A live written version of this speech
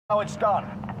How it's done.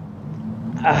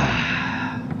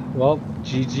 Well,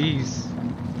 GG's.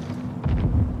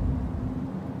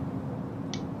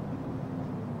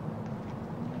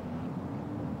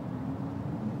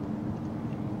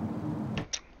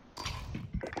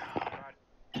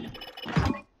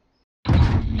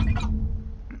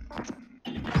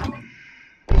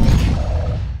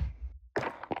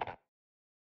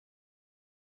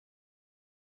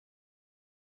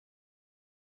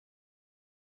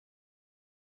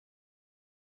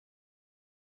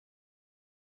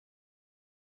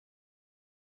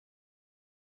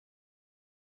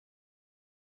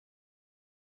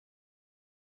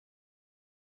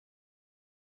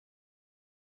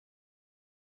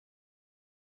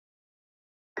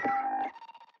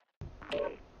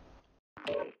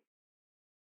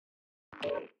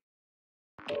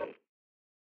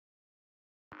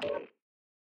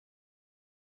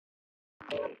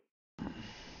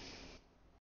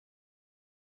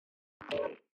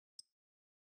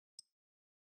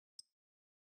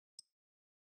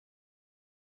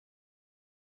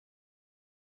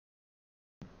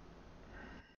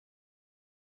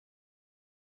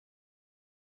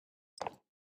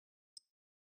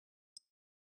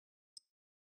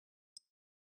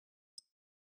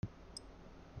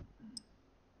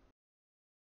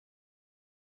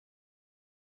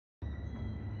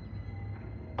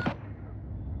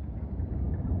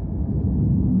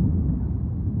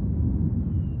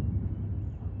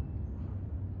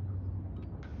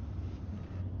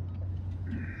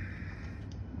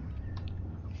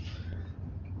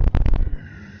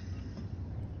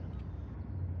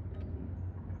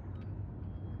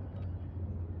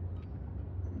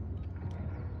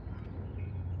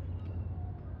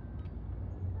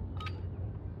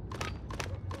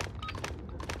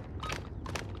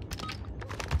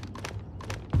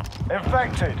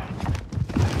 Infected.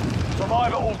 Survive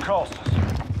at all costs.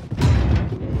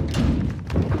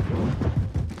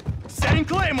 Setting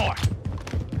Claymore!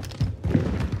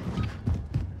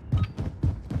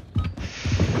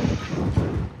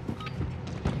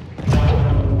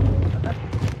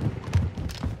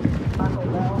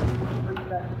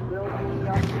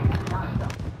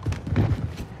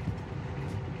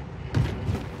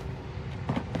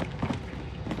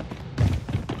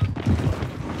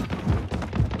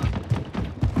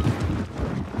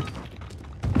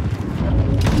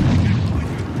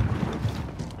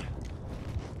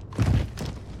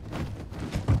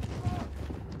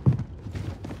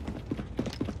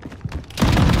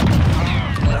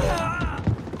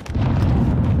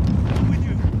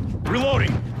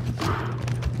 Reloading!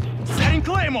 Setting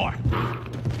Claymore!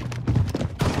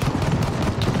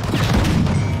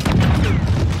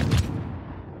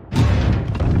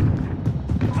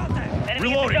 Enemy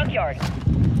Reloading. in the junkyard.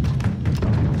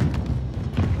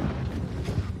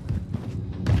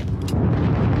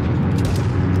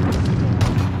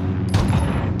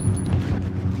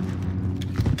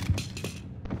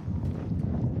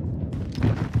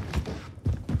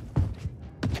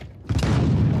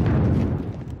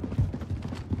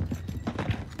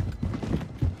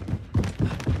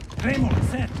 Claymore,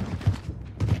 set!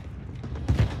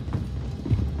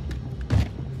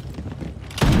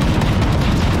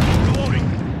 Reloading!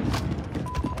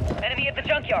 Enemy at the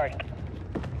junkyard.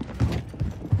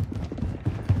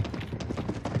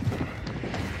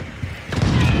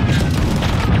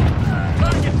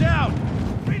 Target down!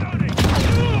 Reloading!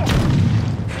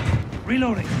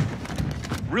 Reloading!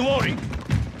 Reloading!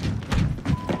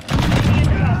 Enemy in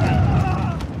the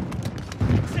compound.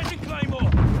 Setting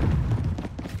Claymore!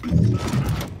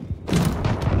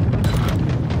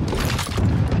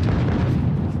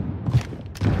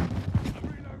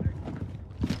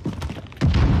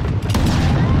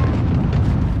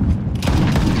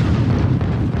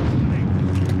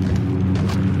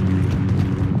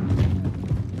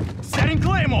 Setting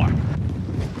Claymore!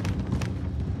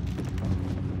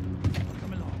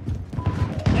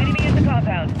 Enemy in the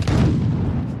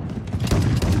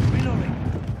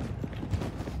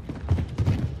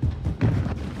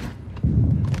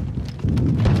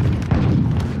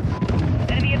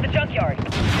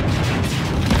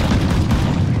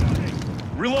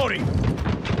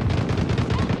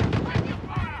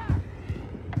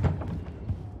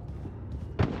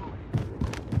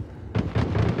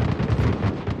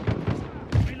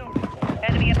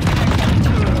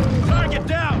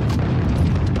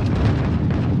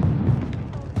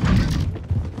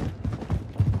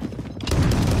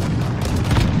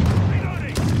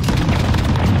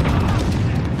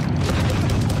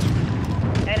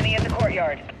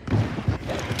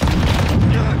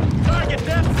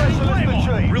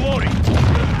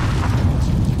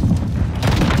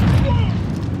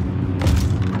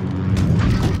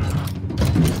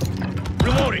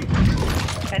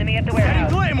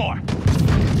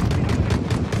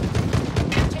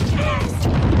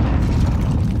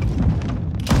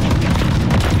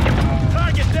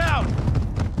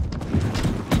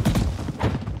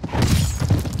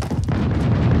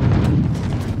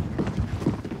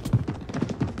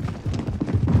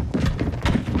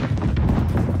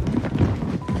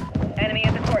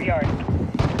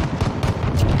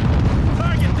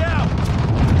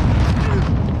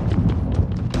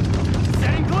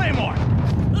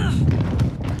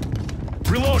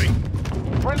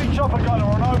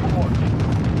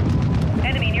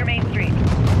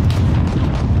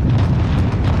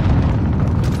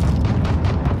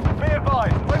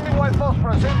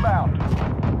us inbound.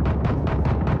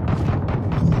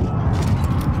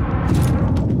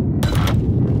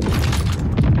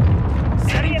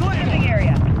 Setting Enemy in the Claymore. moving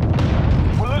area.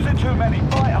 We're losing too many.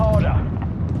 Fight harder.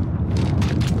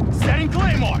 Setting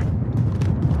Claymore.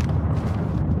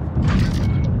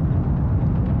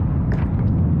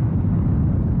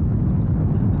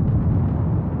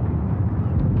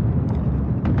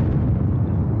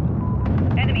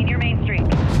 Enemy near Main Street.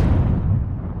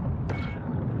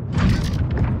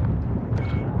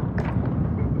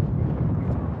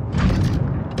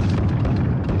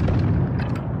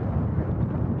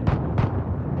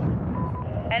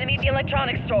 Enemy at the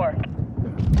electronics store.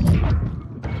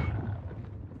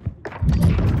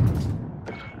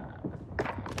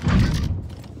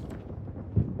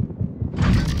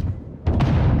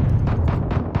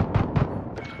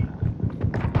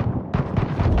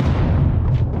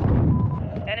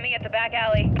 Enemy at the back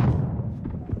alley.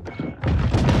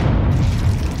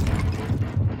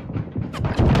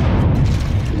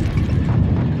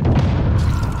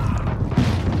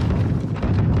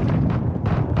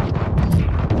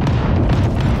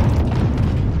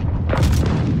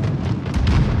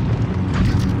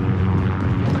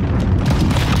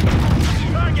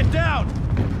 Target down.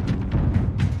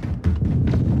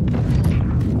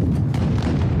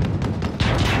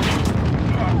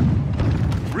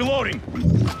 Reloading.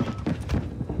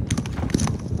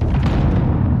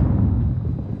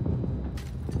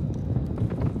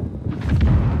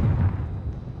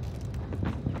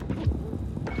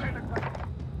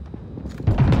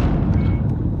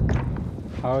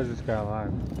 How is this guy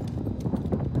alive?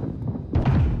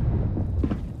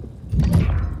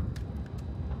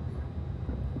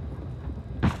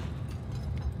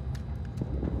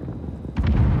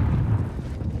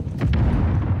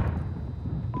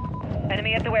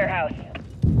 Enemy at the warehouse.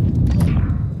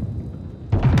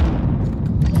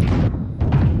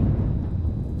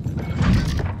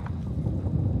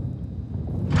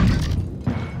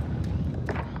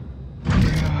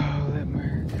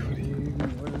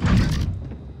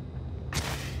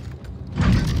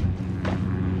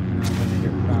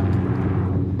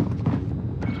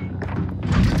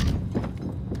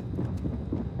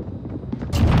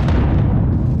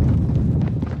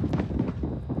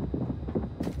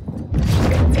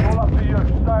 All up to you.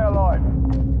 Stay alive.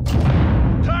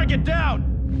 Target down.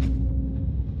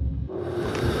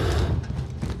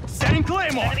 Setting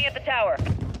Claymore. Enemy at the tower.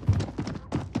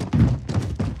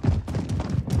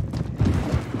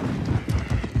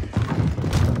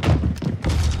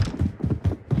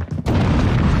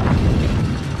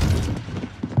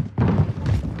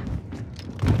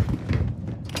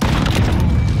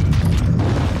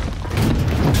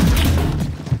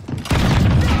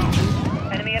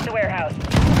 Enemy at the warehouse.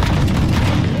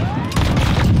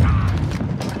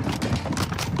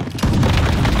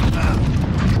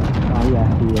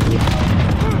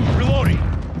 Reloading.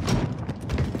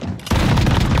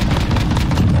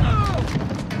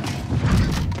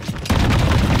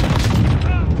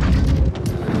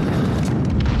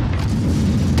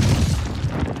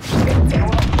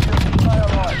 Stay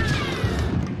alive.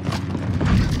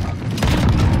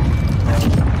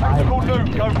 Tactical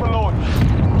nuke. Go for launch.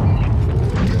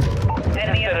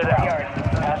 Enemy at the courtyard.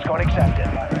 Passcode accepted.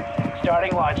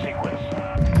 Starting line sequence.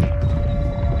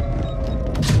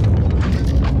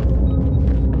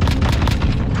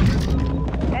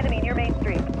 Enemy near Main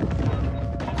Street.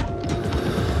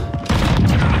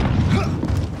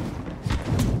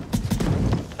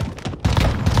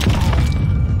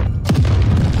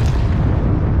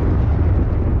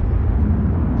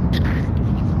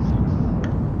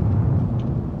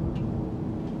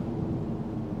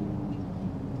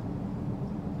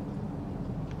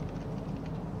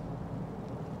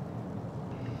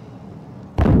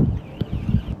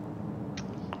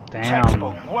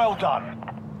 Textbook. Damn. Well done.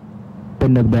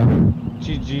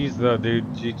 GG's though, dude.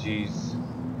 GG's.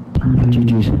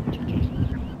 GG's.